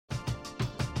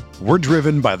We're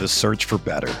driven by the search for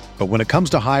better. But when it comes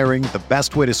to hiring, the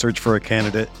best way to search for a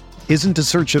candidate isn't to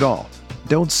search at all.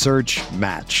 Don't search,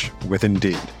 match with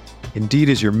Indeed. Indeed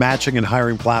is your matching and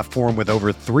hiring platform with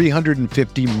over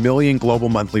 350 million global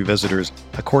monthly visitors,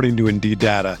 according to Indeed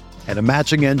data, and a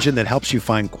matching engine that helps you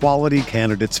find quality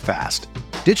candidates fast.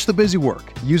 Ditch the busy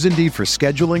work. Use Indeed for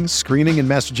scheduling, screening, and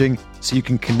messaging so you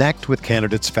can connect with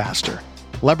candidates faster.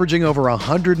 Leveraging over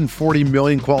 140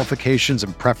 million qualifications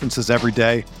and preferences every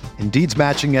day, Indeed's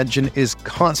matching engine is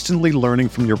constantly learning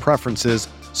from your preferences,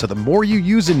 so the more you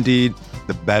use Indeed,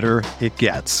 the better it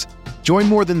gets. Join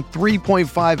more than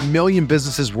 3.5 million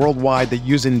businesses worldwide that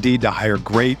use Indeed to hire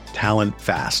great talent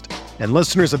fast. And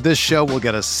listeners of this show will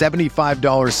get a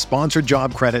 $75 sponsored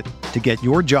job credit to get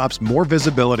your jobs more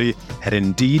visibility at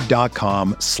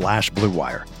Indeed.com/Blue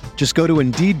Wire. Just go to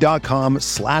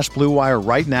Indeed.com/Blue Wire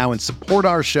right now and support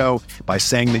our show by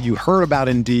saying that you heard about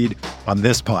Indeed on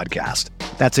this podcast.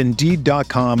 That's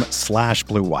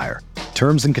Indeed.com/Blue Wire.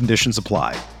 Terms and conditions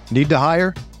apply. Need to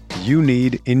hire? You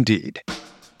need Indeed.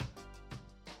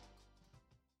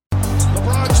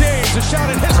 LeBron James, a shot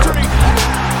at history.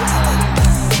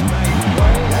 Kobe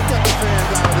Bryant,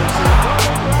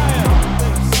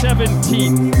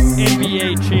 17th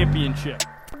NBA championship.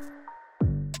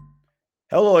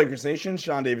 Hello, Lakers Nation.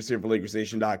 Sean Davis here for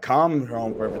LakersNation.com.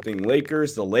 Home for everything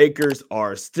Lakers. The Lakers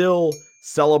are still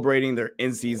celebrating their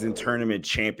in-season tournament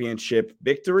championship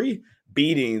victory,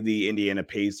 beating the Indiana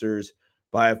Pacers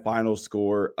by a final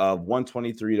score of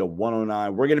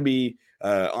 123-109. We're going to be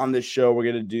on this show. We're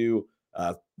going to do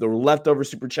the leftover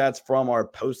super chats from our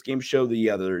post-game show the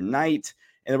other night.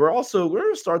 And we're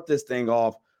going to start this thing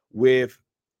off with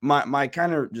my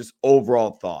kind of just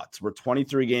overall thoughts. We're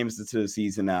 23 games into the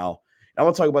season now. I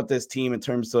want to talk about this team in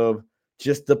terms of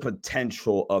just the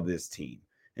potential of this team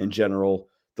in general.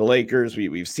 The Lakers,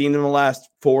 we've seen them in the last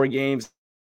 4 games.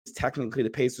 Technically, the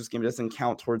Pacers game doesn't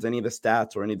count towards any of the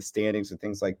stats or any of the standings and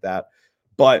things like that.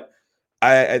 But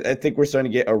I think we're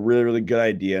starting to get a really, really good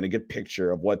idea and a good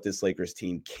picture of what this Lakers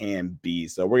team can be.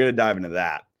 So we're going to dive into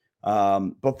that.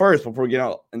 But first, before we get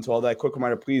out into all that, quick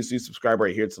reminder, please do subscribe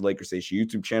right here to the Lakers Nation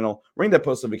YouTube channel. Ring that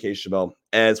post notification bell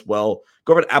as well.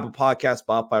 Go over to Apple Podcasts,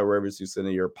 Spotify, wherever you send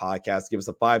in your podcast. Give us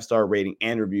a 5-star rating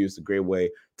and review. It's a great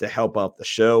way to help out the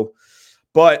show.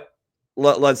 But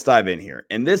let's dive in here.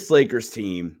 And this Lakers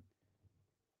team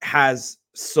has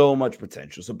so much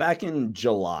potential. So back in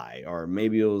July, or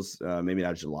maybe it was maybe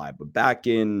not July, but back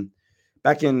in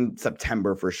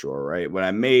September for sure, right? When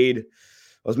I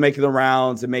was making the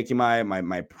rounds and making my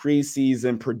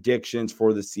preseason predictions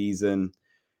for the season.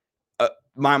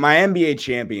 My NBA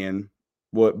champion,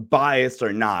 what biased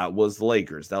or not, was the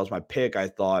Lakers. That was my pick. I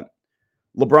thought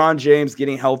LeBron James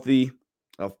getting healthy,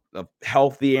 a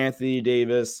healthy Anthony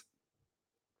Davis,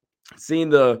 seeing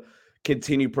the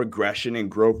continued progression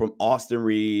and growth from Austin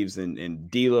Reeves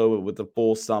and D'Lo with the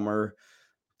full summer,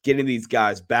 getting these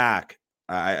guys back.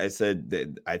 I said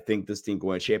that I think this team can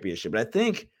win a championship, but I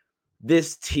think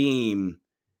this team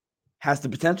has the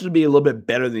potential to be a little bit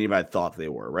better than anybody thought they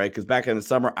were, right? Because back in the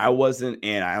summer, I wasn't,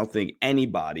 and I don't think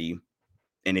anybody,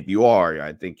 and if you are,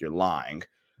 I think you're lying,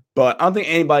 but I don't think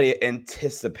anybody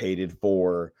anticipated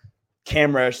for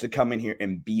Cam Reddish to come in here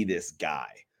and be this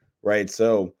guy, right?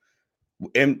 So,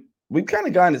 and we've kind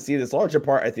of gotten to see this larger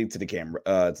part, I think, to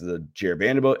the Jared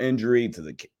Vanderbilt injury, to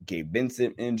the Gabe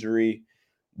Vincent injury.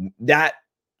 That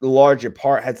the larger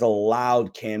part has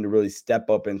allowed Cam to really step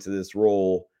up into this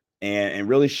role and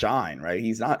really shine, right?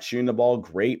 He's not shooting the ball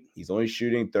great. He's only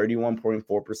shooting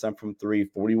 31.4% from 3,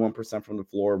 41% from the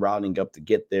floor, rounding up to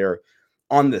get there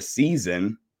on the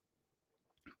season.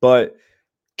 But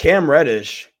Cam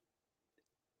Reddish,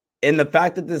 and the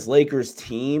fact that this Lakers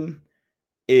team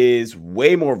is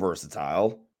way more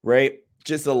versatile, right,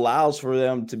 just allows for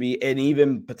them to be an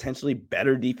even potentially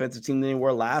better defensive team than they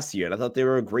were last year. And I thought they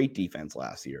were a great defense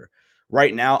last year.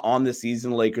 Right now on the season,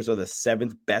 the Lakers are the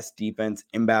 7th best defense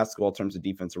in basketball in terms of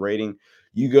defensive rating.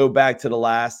 You go back to the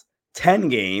last 10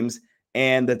 games,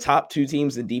 and the top 2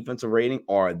 teams in defensive rating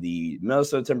are the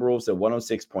Minnesota Timberwolves at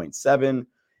 106.7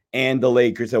 and the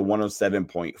Lakers at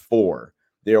 107.4.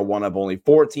 They are one of only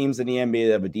 4 teams in the NBA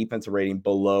that have a defensive rating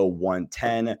below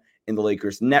 110. In the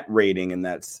Lakers net rating, and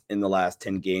that's in the last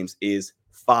 10 games, is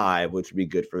 5, which would be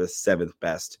good for the 7th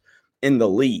best in the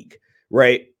league,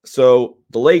 right? So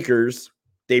the Lakers,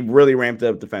 they've really ramped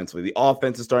up defensively. The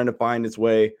offense is starting to find its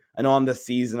way. I know on the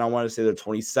season, I want to say they're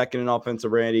 22nd in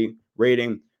offensive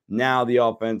rating. Now the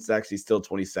offense is actually still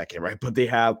 22nd, right? But they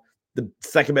have the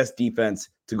 2nd best defense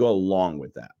to go along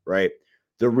with that, right?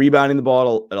 They're rebounding the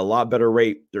ball at a lot better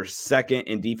rate. They're 2nd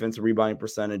in defensive rebounding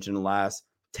percentage in the last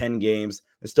 10 games.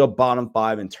 They're still bottom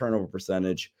 5 in turnover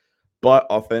percentage. but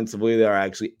offensively, they're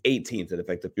actually 18th in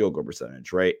effective field goal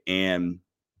percentage, right? And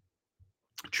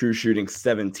true shooting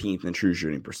 17th in true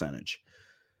shooting percentage.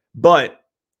 But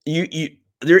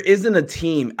there isn't a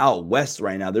team out west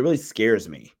right now that really scares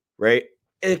me, right?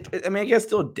 I guess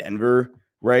still Denver,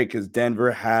 right? Because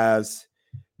Denver has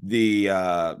the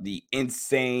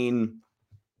insane,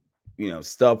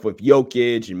 stuff with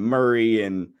Jokic and Murray.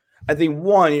 And I think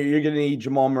you're going to need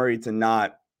Jamal Murray to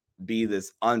not be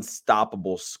this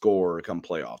unstoppable scorer come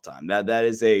playoff time. That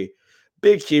is a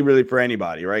big key really for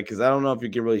anybody, right? Because I don't know if you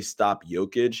can really stop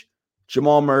Jokic.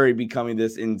 Jamal Murray becoming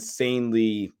this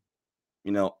insanely,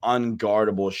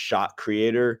 unguardable shot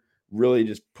creator really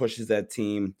just pushes that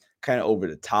team kind of over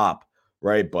the top,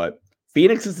 right? But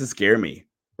Phoenix is to scare me,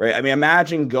 right? I mean,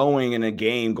 imagine going in a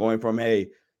game, going from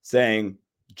saying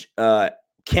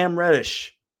Cam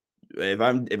Reddish. If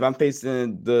I'm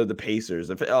facing the Pacers,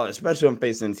 especially if I'm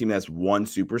facing a team that's one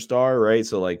superstar, right?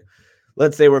 So like,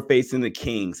 let's say we're facing the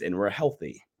Kings and we're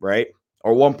healthy, right?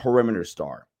 Or one perimeter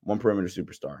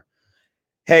superstar.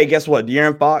 Hey, guess what?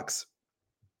 De'Aaron Fox,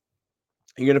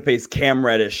 you're going to face Cam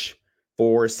Reddish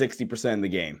for 60% of the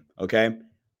game, okay?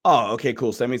 Oh, okay,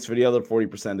 cool. So that means for the other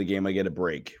 40% of the game, I get a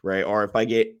break, right? Or if I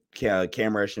get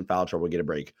Cam Reddish in foul trouble, I get a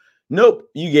break. Nope,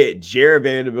 you get Jared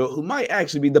Vanderbilt, who might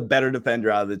actually be the better defender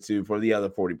out of the two for the other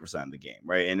 40% of the game,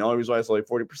 right? And the only reason why it's only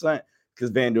 40% because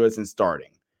Vanderbilt isn't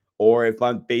starting. Or if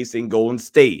I'm facing Golden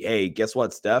State, hey, guess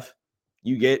what, Steph?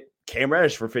 You get Cam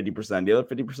Reddish for 50%. The other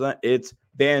 50%, it's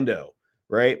Vando,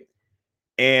 right?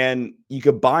 And you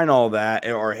combine all that,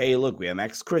 or hey, look, we have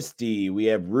Max Christie, we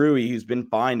have Rui, who's been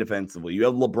fine defensively. You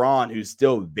have LeBron, who's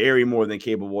still very more than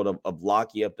capable of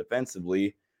locking up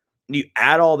defensively. And you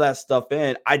add all that stuff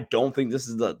in. I don't think this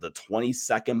is the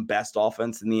 22nd best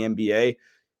offense in the NBA.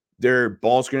 Their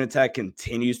ball screen attack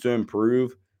continues to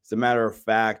improve. As a matter of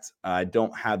fact, I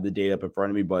don't have the data up in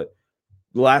front of me, but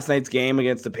last night's game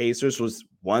against the Pacers was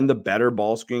one of the better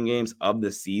ball screen games of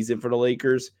the season for the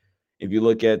Lakers. If you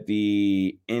look at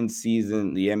the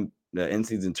in-season, the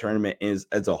in-season tournament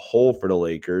as a whole for the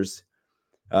Lakers,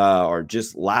 or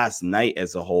just last night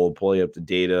as a whole, pulling up the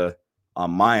data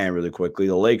on my end really quickly.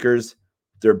 The Lakers,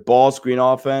 their ball screen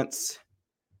offense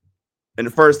in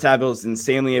the first half, it was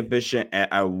insanely efficient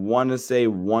at, I want to say,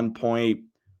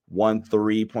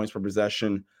 1.13 points per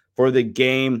possession. For the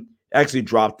game, actually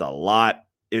dropped a lot.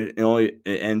 It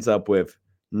ends up with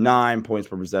 9 points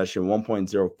per possession,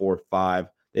 1.045.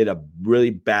 They had a really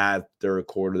bad third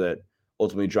quarter that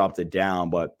ultimately dropped it down.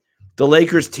 But the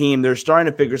Lakers team, they're starting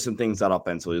to figure some things out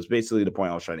offensively. It's basically the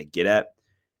point I was trying to get at.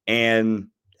 And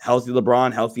healthy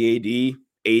LeBron, healthy AD.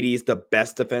 AD is the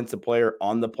best defensive player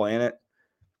on the planet.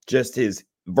 Just his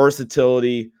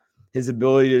versatility, his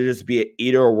ability to just be an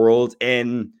eater of worlds.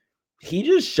 And he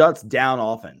just shuts down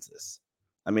offenses.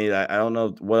 I mean, I don't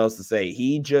know what else to say.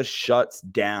 He just shuts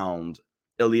down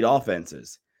elite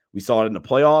offenses. We saw it in the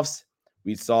playoffs.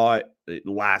 We saw it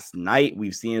last night.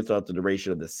 We've seen it throughout the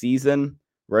duration of the season,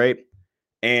 right?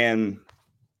 And,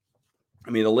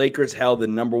 I mean, the Lakers held the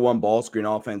number one ball screen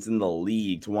offense in the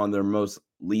league to one of their most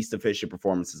least efficient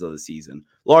performances of the season.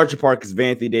 Large part because of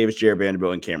Anthony Davis, Jared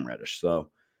Vanderbilt, and Cam Reddish. So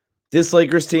this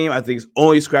Lakers team, I think, is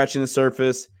only scratching the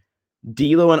surface.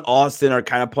 D'Lo and Austin are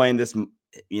kind of playing this,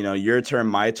 your turn,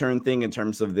 my turn thing in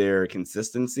terms of their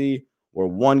consistency. Where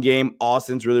one game,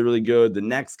 Austin's really, really good. The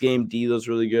next game, D'Lo's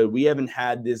really good. We haven't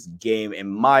had this game, in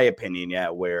my opinion,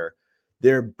 yet where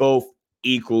they're both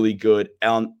equally good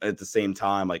at the same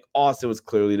time. Like, Austin was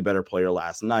clearly the better player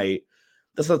last night.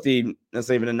 That's not even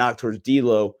a knock towards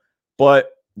D'Lo,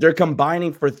 but they're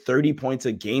combining for 30 points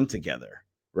a game together,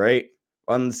 right?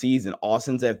 On the season,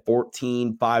 Austin's at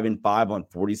 14, 5-5 on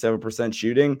 47%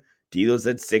 shooting. D'Lo's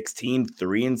at 16,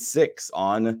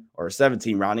 3-6 or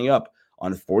 17 rounding up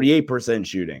on 48%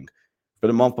 shooting. For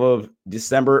the month of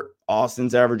December,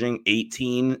 Austin's averaging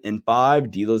 18-5,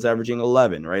 D'Lo's averaging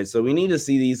 11, right? So we need to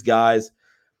see these guys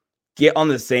get on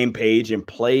the same page and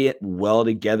play it well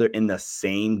together in the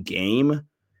same game,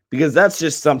 because that's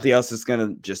just something else that's going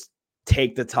to just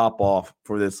take the top off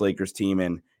for this Lakers team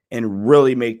and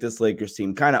really make this Lakers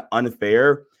team kind of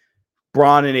unfair.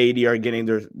 Bron and AD are getting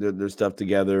their stuff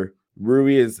together.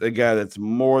 Rui is a guy that's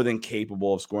more than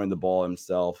capable of scoring the ball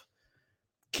himself.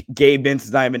 Gabe Vincent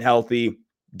is not even healthy.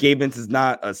 Gabe Vincent is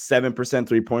not a 7%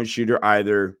 three-point shooter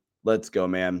either. Let's go,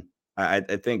 man. I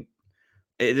think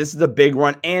this is a big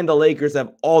run, and the Lakers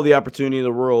have all the opportunity in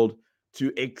the world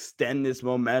to extend this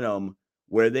momentum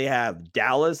where they have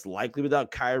Dallas, likely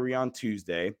without Kyrie on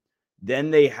Tuesday. Then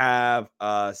they have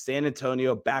San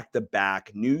Antonio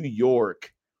back-to-back, New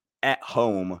York at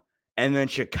home, and then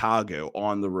Chicago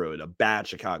on the road, a bad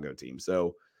Chicago team.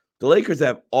 So The Lakers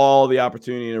have all the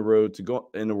opportunity in the world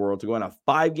to go on a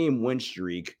 5-game win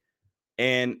streak.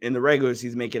 And in the regular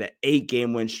season, make it an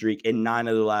 8-game win streak in 9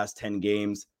 of the last 10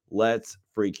 games. Let's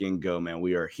freaking go, man.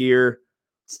 We are here.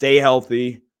 Stay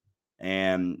healthy.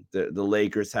 And the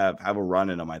Lakers have a run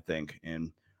in them, I think.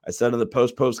 And I said on the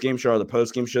post-game show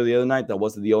the other night, that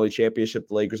wasn't the only championship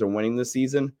the Lakers are winning this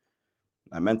season.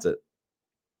 I meant it.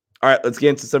 All right, let's get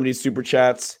into some of these super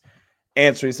chats,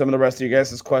 answering some of the rest of you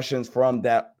guys' questions from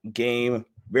that game.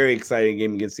 Very exciting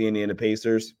game against the Indiana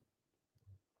Pacers.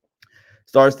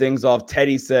 Starts things off.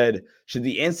 Teddy said, should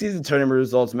the in-season tournament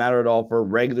results matter at all for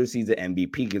regular season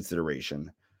MVP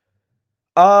consideration?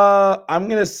 I'm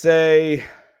going to say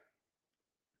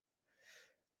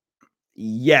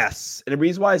yes. And the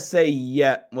reason why I say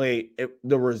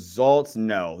the results,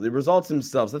 no. The results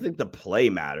themselves, I think the play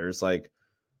matters. Like,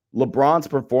 LeBron's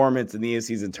performance in the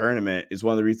in-season tournament is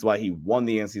one of the reasons why he won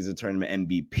the in-season tournament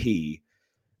MVP.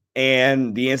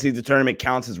 And the in-season tournament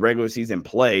counts as regular season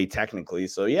play, technically.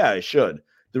 So, yeah, it should.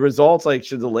 The results, like,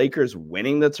 should the Lakers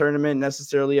winning the tournament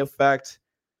necessarily affect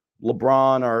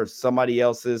LeBron or somebody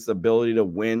else's ability to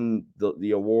win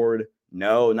the award?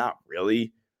 No, not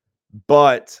really.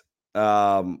 But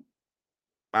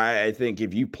I think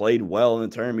if you played well in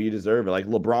the tournament, you deserve it. Like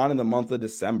LeBron in the month of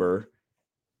December,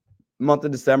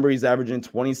 he's averaging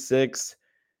 26,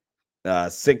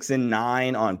 6 and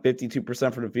 9 on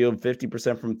 52% from the field,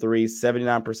 50% from three,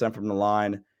 79% from the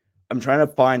line. I'm trying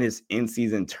to find his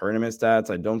in-season tournament stats.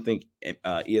 I don't think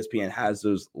ESPN has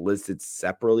those listed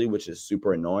separately, which is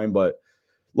super annoying. But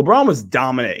LeBron was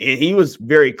dominant. He was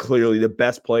very clearly the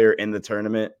best player in the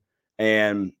tournament.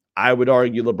 And I would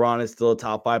argue LeBron is still a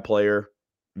top 5 player.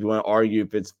 If you want to argue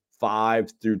if it's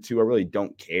 5 through 2, I really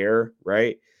don't care,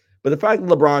 right? But the fact that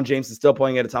LeBron James is still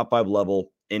playing at a top 5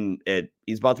 level,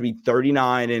 he's about to be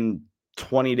 39 in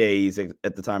 20 days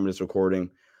at the time of this recording,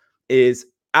 is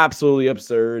absolutely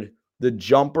absurd. The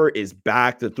jumper is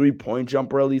back. The 3-point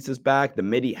jumper at least is back. The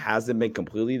midi hasn't been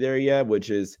completely there yet, which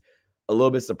is a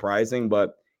little bit surprising,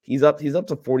 but he's up to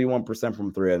 41%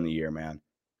 from 3 in the year, man.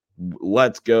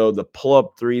 Let's go. The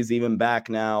pull-up 3 is even back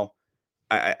now.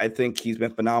 I think he's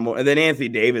been phenomenal. And then Anthony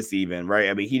Davis even, right?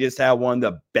 I mean, he just had one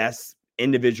of the best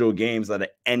individual games out of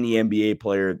any NBA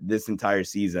player this entire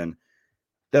season.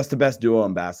 That's the best duo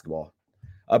in basketball.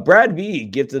 Brad V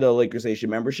gifted a Lakers Nation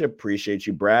membership. Appreciate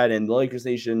you, Brad. And the Lakers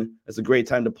Nation, it's a great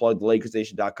time to plug the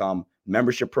LakersNation.com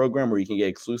membership program where you can get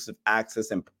exclusive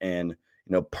access and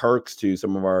perks to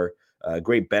some of our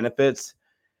great benefits,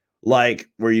 like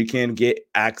where you can get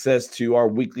access to our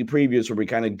weekly previews where we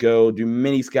kind of go do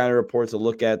mini scouting reports to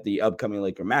look at the upcoming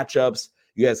Laker matchups.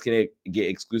 You guys can get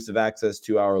exclusive access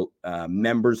to our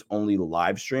members-only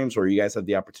live streams where you guys have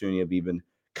the opportunity of even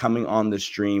coming on the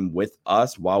stream with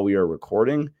us while we are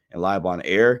recording and live on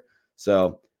air.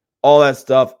 So all that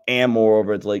stuff and more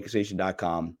over at the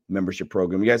LakersNation.com membership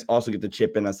program. You guys also get to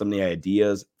chip in on some of the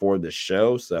ideas for the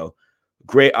show. So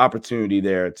great opportunity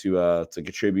there to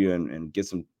contribute and get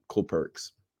some cool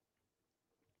perks.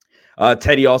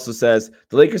 Teddy also says,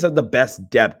 the Lakers have the best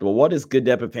depth, but what is good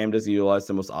depth if Ham doesn't utilize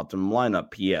the most optimum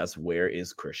lineup? P.S. Where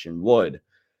is Christian Wood?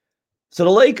 So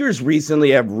the Lakers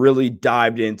recently have really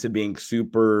dived into being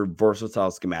super versatile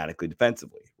schematically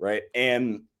defensively, right?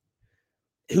 And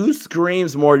who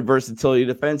screams more versatility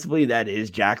defensively? That is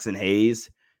Jackson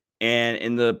Hayes. And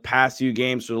in the past few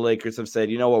games, the Lakers have said,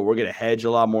 you know what, we're going to hedge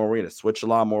a lot more. We're going to switch a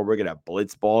lot more. We're going to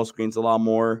blitz ball screens a lot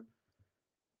more.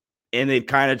 And they've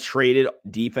kind of traded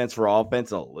defense for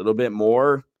offense a little bit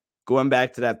more. Going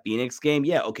back to that Phoenix game,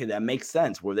 yeah, okay, that makes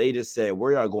sense. Where they just say,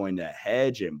 we are going to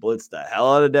hedge and blitz the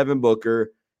hell out of Devin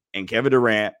Booker and Kevin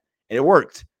Durant. And it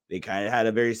worked. They kind of had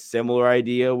a very similar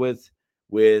idea with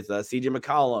CJ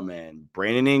McCollum and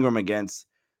Brandon Ingram against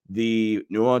the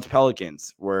New Orleans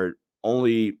Pelicans, where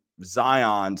only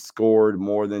Zion scored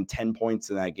more than 10 points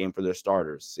in that game for their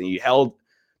starters. So you held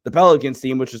the Pelicans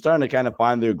team, which is starting to kind of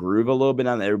find their groove a little bit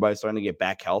now that everybody's starting to get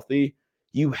back healthy.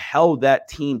 You held that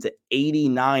team to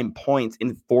 89 points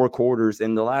in 4 quarters.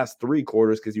 In the last 3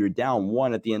 quarters, because you were down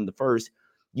 1 at the end of the first,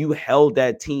 you held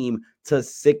that team to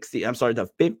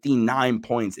 59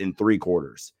 points in 3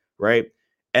 quarters, right?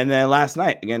 And then last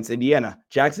night against Indiana,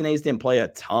 Jackson Hayes didn't play a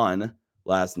ton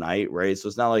last night, right? So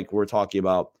it's not like we're talking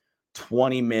about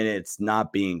 20 minutes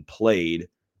not being played.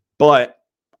 But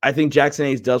I think Jackson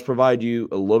Hayes does provide you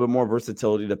a little bit more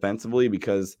versatility defensively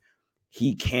because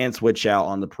he can switch out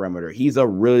on the perimeter. He's a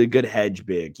really good hedge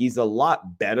big. He's a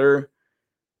lot better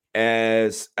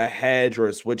as a hedge or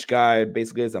a switch guy,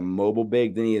 basically as a mobile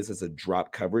big, than he is as a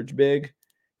drop coverage big,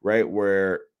 right?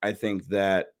 Where I think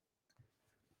that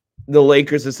the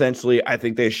Lakers essentially, I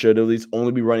think they should at least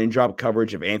only be running drop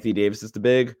coverage if Anthony Davis is the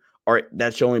big,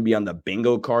 that should only be on the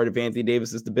bingo card if Anthony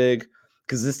Davis is the big,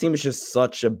 because this team is just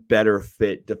such a better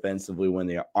fit defensively when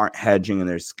they aren't hedging and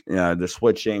they're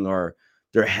switching, or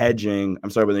they're hedging. I'm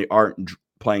sorry, when they aren't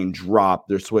playing drop,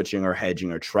 they're switching or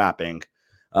hedging or trapping.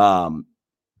 And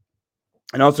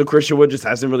also Christian Wood just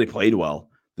hasn't really played well.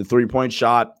 The 3-point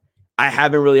shot, I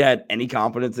haven't really had any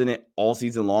confidence in it all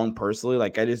season long personally.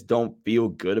 Like, I just don't feel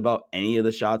good about any of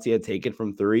the shots he had taken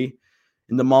from 3.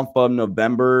 In the month of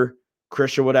November,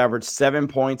 Christian Wood averaged 7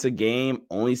 points a game,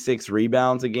 only 6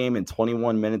 rebounds a game in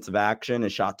 21 minutes of action,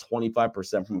 and shot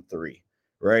 25% from 3,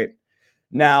 right?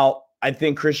 Now, I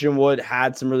think Christian Wood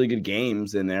had some really good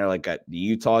games in there, like at the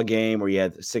Utah game where he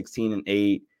had 16 and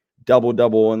 8,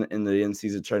 double-double in the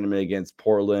in-season tournament against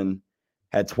Portland,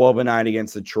 had 12 and 9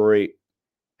 against Detroit,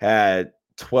 had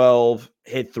 12,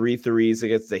 hit 3 threes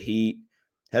against the Heat,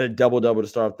 had a double-double to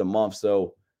start off the month.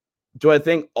 So do I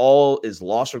think all is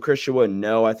lost for Christian Wood?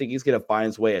 No, I think he's going to find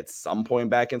his way at some point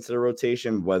back into the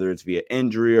rotation, whether it's via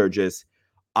injury or just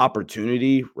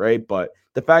opportunity, right? But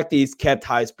the fact that he's kept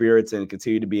high spirits and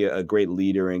continued to be a great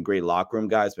leader and great locker room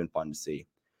guy has been fun to see.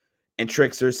 And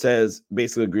Trickster says,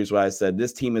 basically agrees with what I said.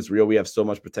 This team is real. We have so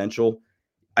much potential.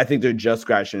 I think they're just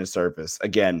scratching the surface.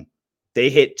 Again, they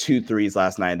hit 2 threes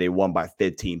last night and they won by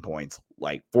 15 points,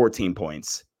 like 14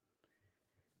 points.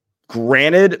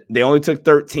 Granted, they only took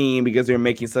 13 because they were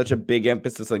making such a big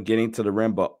emphasis on getting to the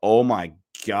rim. But oh my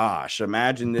gosh,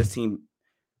 imagine this team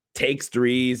takes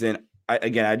threes. And I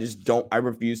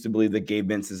refuse to believe that Gabe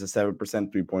Vince is a 7%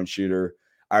 3-point shooter.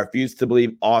 I refuse to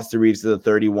believe Austin Reeves is a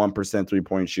 31%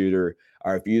 3-point shooter.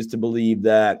 I refuse to believe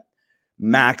that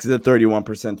Max is a 31%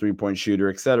 3-point shooter,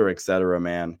 et cetera,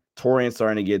 man. Torian's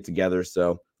starting to get together.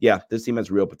 So, yeah, this team has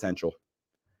real potential.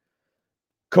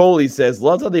 Coley says,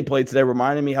 loved how they played today.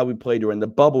 Reminded me how we played during the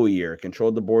bubble year.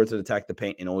 Controlled the boards and attacked the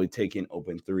paint and only taking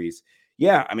open threes.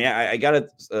 Yeah, I mean, I got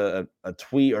a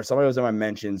tweet, or somebody was in my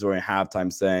mentions during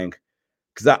halftime saying,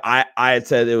 because I had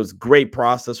said it was great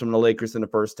process from the Lakers in the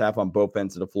first half on both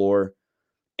ends of the floor.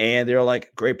 And they're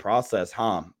like, great process,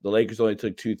 huh? The Lakers only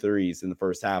took 2 threes in the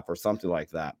first half or something like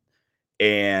that.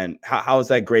 And how is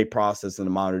that great process in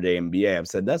the modern day NBA? I've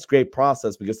said that's great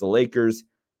process because the Lakers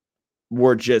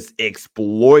were just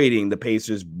exploiting the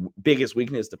Pacers' biggest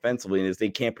weakness defensively, and is they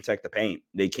can't protect the paint.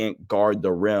 They can't guard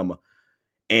the rim.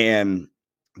 And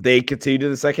they continued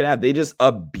in the second half. They just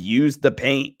abused the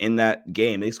paint in that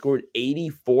game. They scored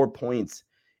 84 points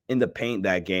in the paint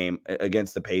that game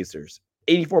against the Pacers.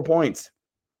 84 points.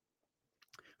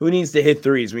 Who needs to hit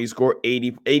threes when you score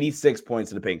 86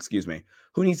 points in the paint? Excuse me.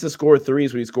 Who needs to score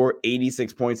threes when you score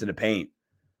 86 points in the paint?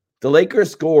 The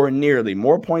Lakers score nearly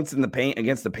more points in the paint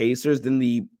against the Pacers than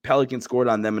the Pelicans scored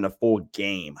on them in a full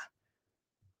game.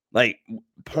 Like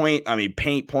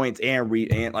paint points and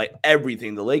like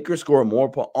everything. The Lakers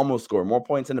almost score more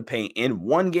points in the paint in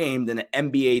one game than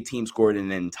an NBA team scored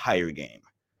in an entire game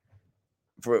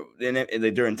for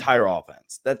their entire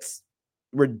offense. That's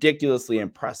ridiculously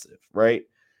impressive, right?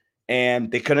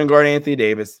 And they couldn't guard Anthony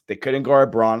Davis. They couldn't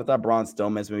guard Braun. I thought Braun still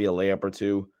missed maybe a layup or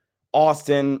two.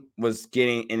 Austin was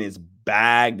getting in his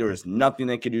bag. There was nothing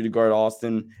they could do to guard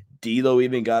Austin. D'Lo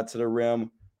even got to the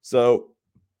rim. So,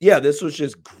 yeah, this was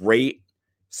just great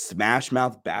smash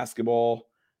mouth basketball.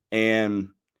 And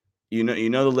you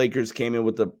know the Lakers came in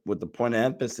with the point of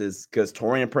emphasis because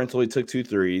Taurean Prince only took 2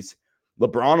 threes.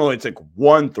 LeBron only took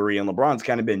 1 3, and LeBron's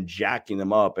kind of been jacking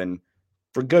them up, and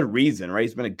for good reason, right?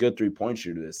 He's been a good 3-point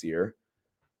shooter this year.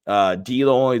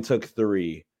 D'Lo only took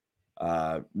 3.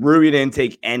 Ruby didn't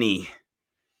take any.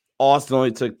 Austin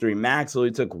only took 3. Max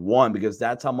only took 1 because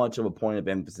that's how much of a point of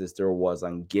emphasis there was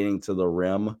on getting to the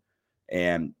rim.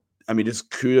 And I mean,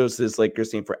 just kudos to this Lakers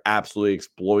team for absolutely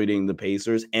exploiting the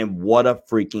Pacers. And what a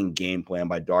freaking game plan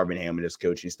by Darvin Ham and his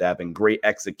coaching staff, and great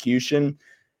execution.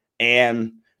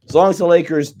 And as long as the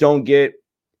Lakers don't get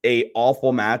a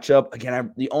awful matchup,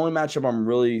 again, the only matchup I'm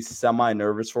really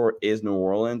semi-nervous for is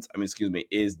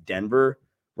is Denver,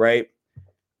 right?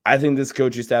 I think this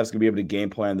coaching staff is going to be able to game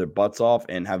plan their butts off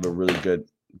and have a really good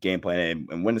game plan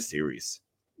and win a series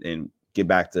and get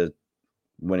back to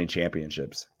winning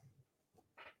championships.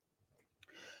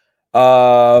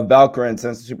 Valkyrin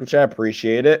sends a super chat.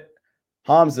 Appreciate it.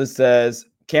 Hamza says,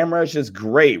 Cam Reddish is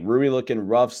great. Rui looking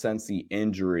rough since the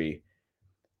injury.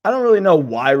 I don't really know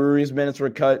why Rui's minutes were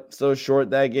cut so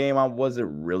short that game. I wasn't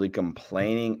really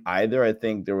complaining either. I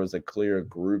think there was a clear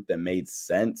group that made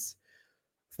sense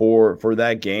for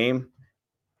that game.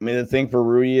 I mean, the thing for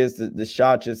Rui is that the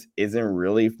shot just isn't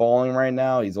really falling right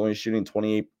now. He's only shooting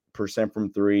 28%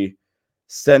 from 3.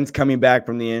 Since coming back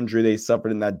from the injury they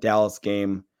suffered in that Dallas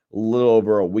game a little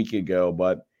over a week ago,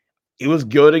 but he was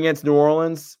good against New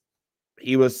Orleans.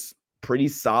 He was pretty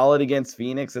solid against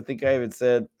Phoenix. I think I even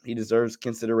said he deserves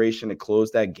consideration to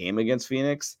close that game against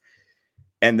Phoenix.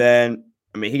 And then,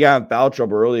 I mean, he got in foul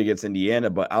trouble early against Indiana,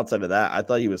 but outside of that, I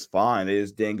thought he was fine. They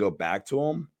just didn't go back to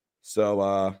him.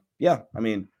 So, yeah, I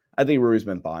mean, I think Rui's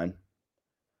been fine.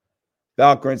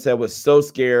 Valkyrin said, was so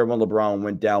scared when LeBron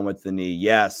went down with the knee.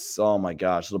 Yes. Oh, my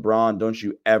gosh. LeBron, don't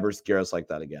you ever scare us like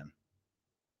that again.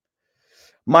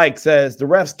 Mike says, the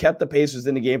refs kept the Pacers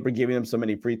in the game for giving them so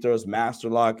many free throws. Master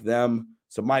lock them.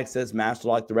 So Mike says, master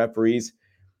lock the referees.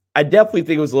 I definitely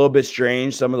think it was a little bit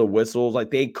strange. Some of the whistles,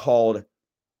 like they called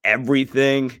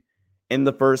everything in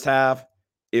the first half.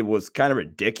 It was kind of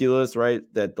ridiculous, right?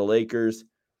 That the Lakers,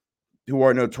 who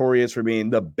are notorious for being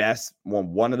the best,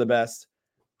 one of the best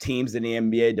teams in the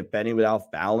NBA, defending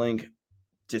without fouling,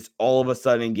 just all of a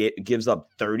sudden gives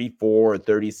up 34 or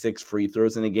 36 free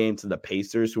throws in a game to the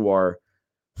Pacers, who are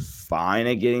fine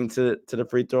at getting to the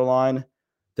free throw line.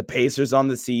 The Pacers on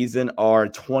the season are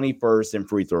 21st in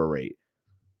free throw rate.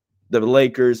 The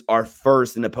Lakers are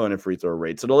first in opponent free throw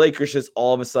rate. So the Lakers just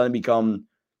all of a sudden become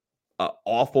an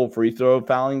awful free throw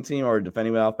fouling team or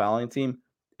defending without fouling team.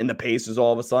 And the Pacers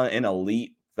all of a sudden an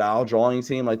elite foul drawing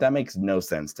team. Like, that makes no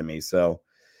sense to me. So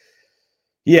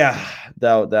yeah,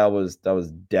 that was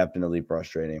definitely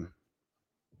frustrating.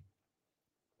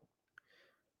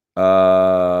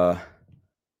 All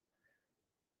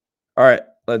right,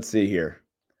 let's see here.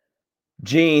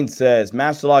 Gene says,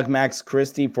 Master lock Max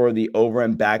Christie for the over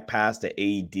and back pass to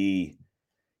AD.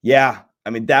 Yeah, I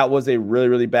mean, that was a really,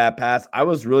 really bad pass. I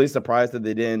was really surprised that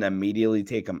they didn't immediately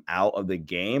take him out of the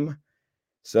game.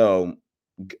 So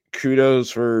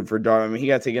kudos for Darvin. I mean, he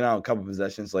got taken out a couple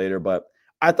possessions later, but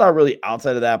I thought really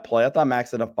outside of that play, I thought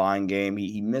Max had a fine game.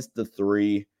 He missed the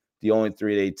three, the only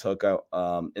three they took out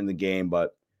in the game,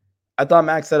 but I thought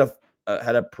Max had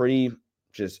a pretty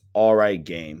just all right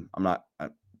game. I'm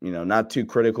not too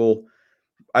critical.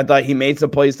 I thought he made some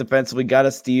plays defensively, got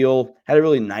a steal, had a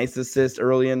really nice assist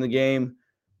early in the game.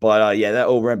 But, yeah, that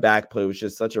over and back play was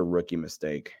just such a rookie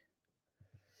mistake.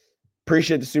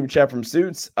 Appreciate the super chat from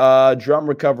Suits. Drum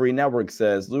Recovery Network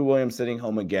says, Lou Williams sitting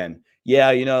home again. Yeah,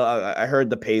 I heard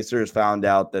the Pacers found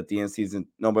out that the in-season,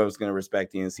 nobody was going to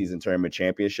respect the in-season tournament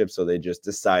championship, so they just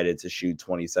decided to shoot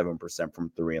 27%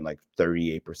 from three and like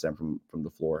 38% from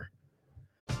the floor.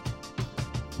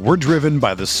 We're driven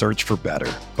by the search for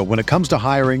better. But when it comes to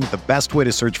hiring, the best way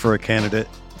to search for a candidate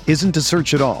isn't to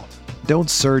search at all. Don't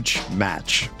search,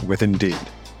 match with Indeed.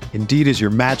 Indeed is your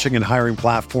matching and hiring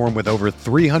platform with over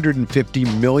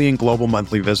 350 million global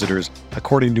monthly visitors,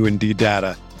 according to Indeed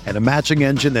data, and a matching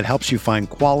engine that helps you find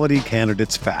quality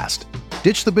candidates fast.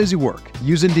 Ditch the busy work.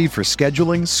 Use Indeed for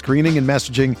scheduling, screening, and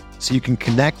messaging so you can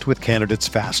connect with candidates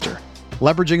faster.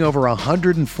 Leveraging over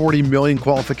 140 million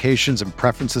qualifications and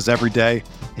preferences every day,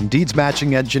 Indeed's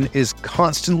matching engine is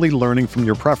constantly learning from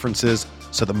your preferences,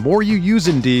 so the more you use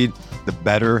Indeed, the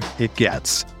better it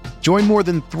gets. Join more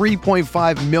than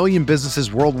 3.5 million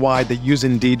businesses worldwide that use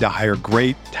Indeed to hire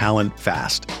great talent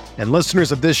fast. And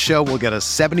listeners of this show will get a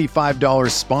 $75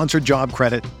 sponsored job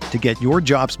credit to get your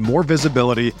jobs more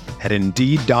visibility at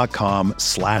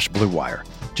Indeed.com/Blue Wire.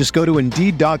 Just go to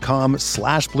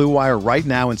Indeed.com/Blue Wire right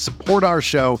now and support our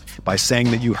show by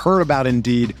saying that you heard about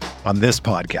Indeed on this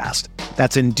podcast.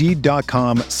 That's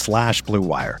Indeed.com/Blue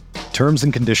Wire. Terms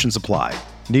and conditions apply.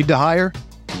 Need to hire?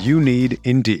 You need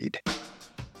Indeed.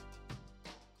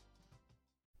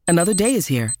 Another day is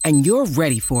here, and you're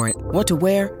ready for it. What to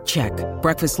wear? Check.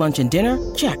 Breakfast, lunch, and dinner?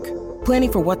 Check.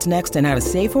 Planning for what's next and how to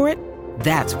save for it?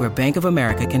 That's where Bank of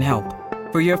America can help.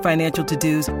 For your financial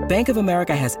to-dos, Bank of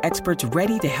America has experts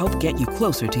ready to help get you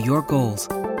closer to your goals.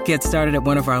 Get started at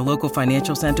one of our local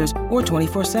financial centers or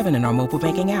 24/7 in our mobile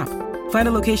banking app. Find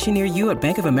a location near you at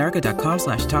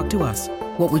bankofamerica.com/talktous.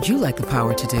 What would you like the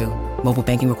power to do? Mobile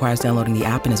banking requires downloading the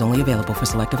app and is only available for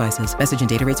select devices. Message and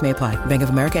data rates may apply. Bank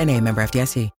of America NA, member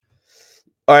FDIC.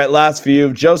 All right, last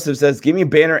few. Joseph says, give me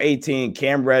banner 18,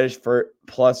 Cam Reddish for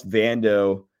plus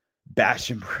Vando,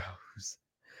 Basham Bros.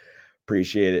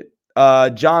 Appreciate it.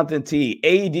 Jonathan T.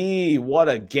 AD, what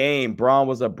a game. Braun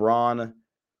was a Braun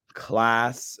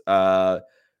class. Braun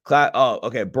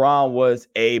was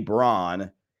a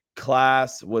Braun.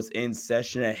 Class was in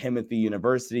session at Himothy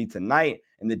University tonight,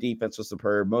 and the defense was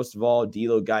superb. Most of all,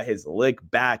 D'Lo got his lick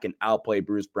back and outplayed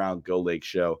Bruce Brown. Go Lake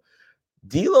Show.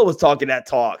 D'Lo was talking that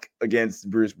talk against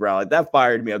Bruce Brown. Like, that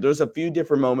fired me up. There's a few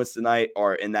different moments tonight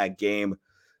or in that game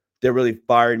that really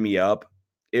fired me up.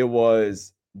 It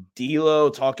was D'Lo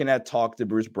talking that talk to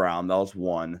Bruce Brown. That was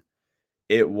one.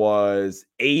 It was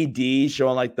AD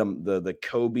showing like the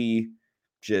Kobe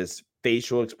just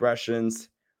facial expressions.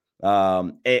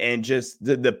 And just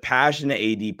the passion that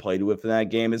AD played with in that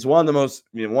game is one of the most,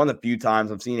 one of the few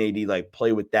times I've seen AD like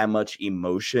play with that much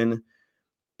emotion.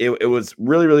 It was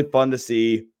really, really fun to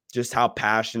see just how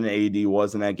passionate AD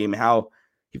was in that game, how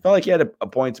he felt like he had a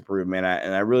point to prove, man.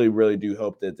 And I really, really do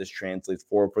hope that this translates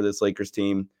forward for this Lakers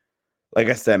team. Like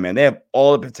I said, man, they have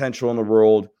all the potential in the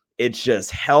world. It's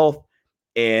just health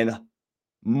and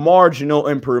marginal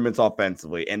improvements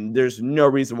offensively. And there's no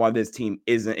reason why this team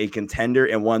isn't a contender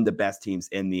and one of the best teams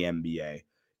in the NBA,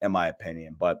 in my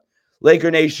opinion. But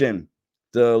Laker Nation,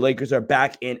 the Lakers are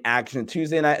back in action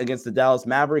Tuesday night against the Dallas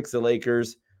Mavericks. The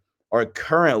Lakers are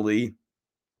currently,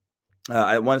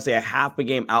 I want to say, a half a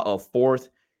game out of fourth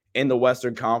in the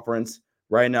Western Conference.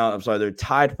 Right now, they're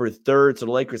tied for third. So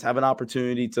the Lakers have an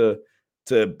opportunity to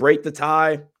break the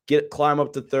tie, climb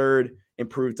up to third,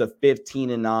 improve to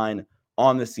 15-9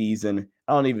 on the season.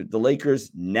 The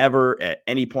Lakers never at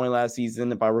any point last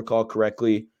season, if I recall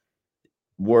correctly,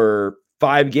 were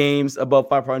 5 games above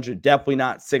 500. Definitely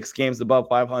not 6 games above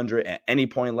 500 at any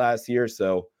point last year.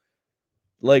 So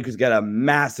Lakers got a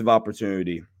massive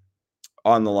opportunity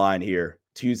on the line here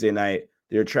Tuesday night.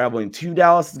 They're traveling to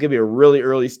Dallas. It's going to be a really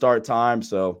early start time.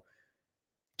 So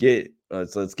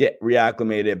let's get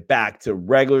reacclimated back to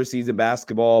regular season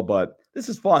basketball. But this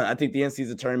is fun. I think the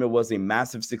in-season tournament was a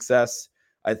massive success.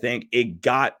 I think it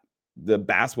got the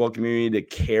basketball community to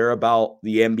care about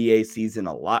the NBA season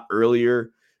a lot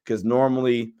earlier, because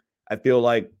normally I feel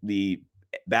like the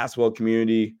basketball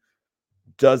community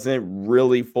doesn't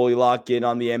really fully lock in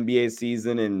on the NBA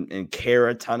season and care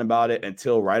a ton about it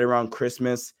until right around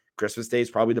Christmas. Christmas Day is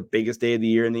probably the biggest day of the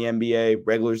year in the NBA,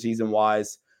 regular season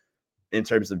wise, in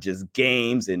terms of just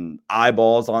games and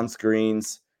eyeballs on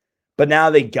screens. But now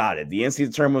they got it. The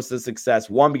in-season tournament was a success.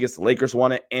 1, because the Lakers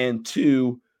won it, and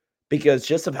 2, because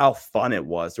just of how fun it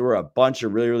was. There were a bunch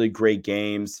of really, really great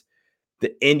games.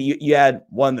 You had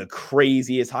one of the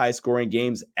craziest high-scoring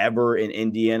games ever in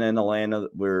Indiana and Atlanta,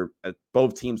 where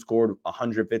both teams scored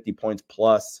 150 points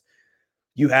plus.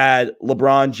 You had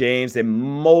LeBron James and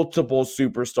multiple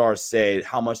superstars say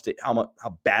how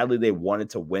badly they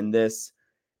wanted to win this.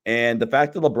 And the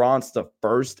fact that LeBron's the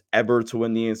first ever to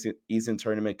win the Eastern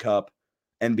Tournament Cup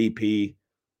MVP,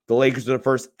 the Lakers are the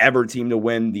first ever team to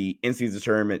win the in-season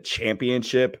tournament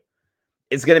championship,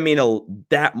 it's going to mean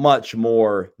that much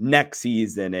more next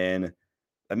season. And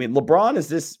I mean, LeBron is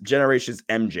this generation's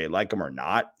MJ, like him or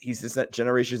not. He's this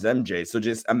generation's MJ. So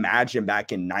just imagine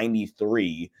back in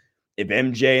 93, if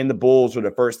MJ and the Bulls were the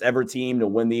first ever team to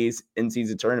win these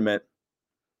in-season tournament.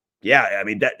 Yeah, I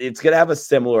mean, that it's going to have a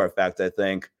similar effect, I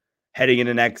think, heading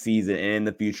into next season and in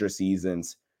the future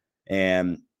seasons.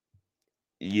 And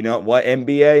you know what,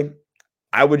 NBA?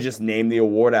 I would just name the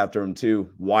award after him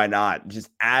too. Why not? Just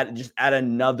add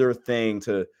another thing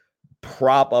to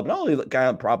prop up, not only kind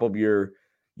of prop up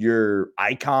your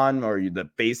icon or the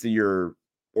face of your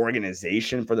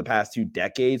organization for the past 2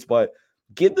 decades, but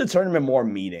give the tournament more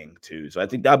meaning too. So I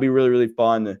think that'd be really, really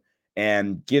fun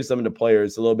and give some of the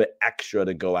players a little bit extra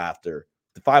to go after.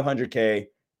 The $500K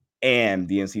and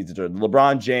the in-season tournament.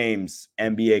 LeBron James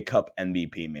NBA Cup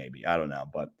MVP, maybe. I don't know.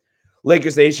 But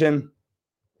Lakers Nation,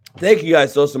 thank you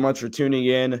guys so much for tuning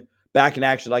in. Back in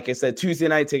action, like I said, Tuesday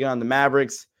night taking on the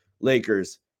Mavericks.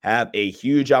 Lakers have a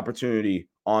huge opportunity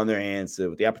on their hands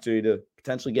with the opportunity to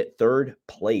potentially get third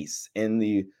place in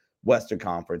the Western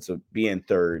Conference, so be in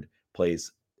third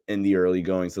place in the early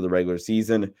goings of the regular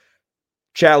season.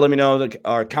 Chat, let me know,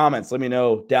 our comments, let me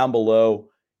know down below.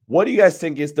 What do you guys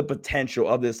think is the potential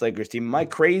of this Lakers team? Am I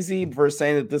crazy for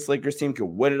saying that this Lakers team could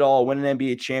win it all, win an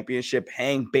NBA championship,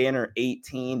 hang banner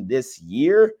 18 this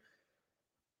year?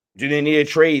 Do they need a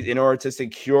trade in order to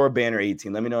secure banner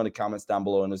 18? Let me know in the comments down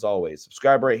below. And as always,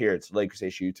 subscribe right here to the Lakers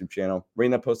Nation YouTube channel.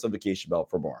 Ring that post notification bell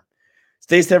for more.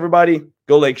 Stay safe, everybody.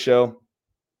 Go Lake Show.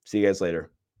 See you guys later.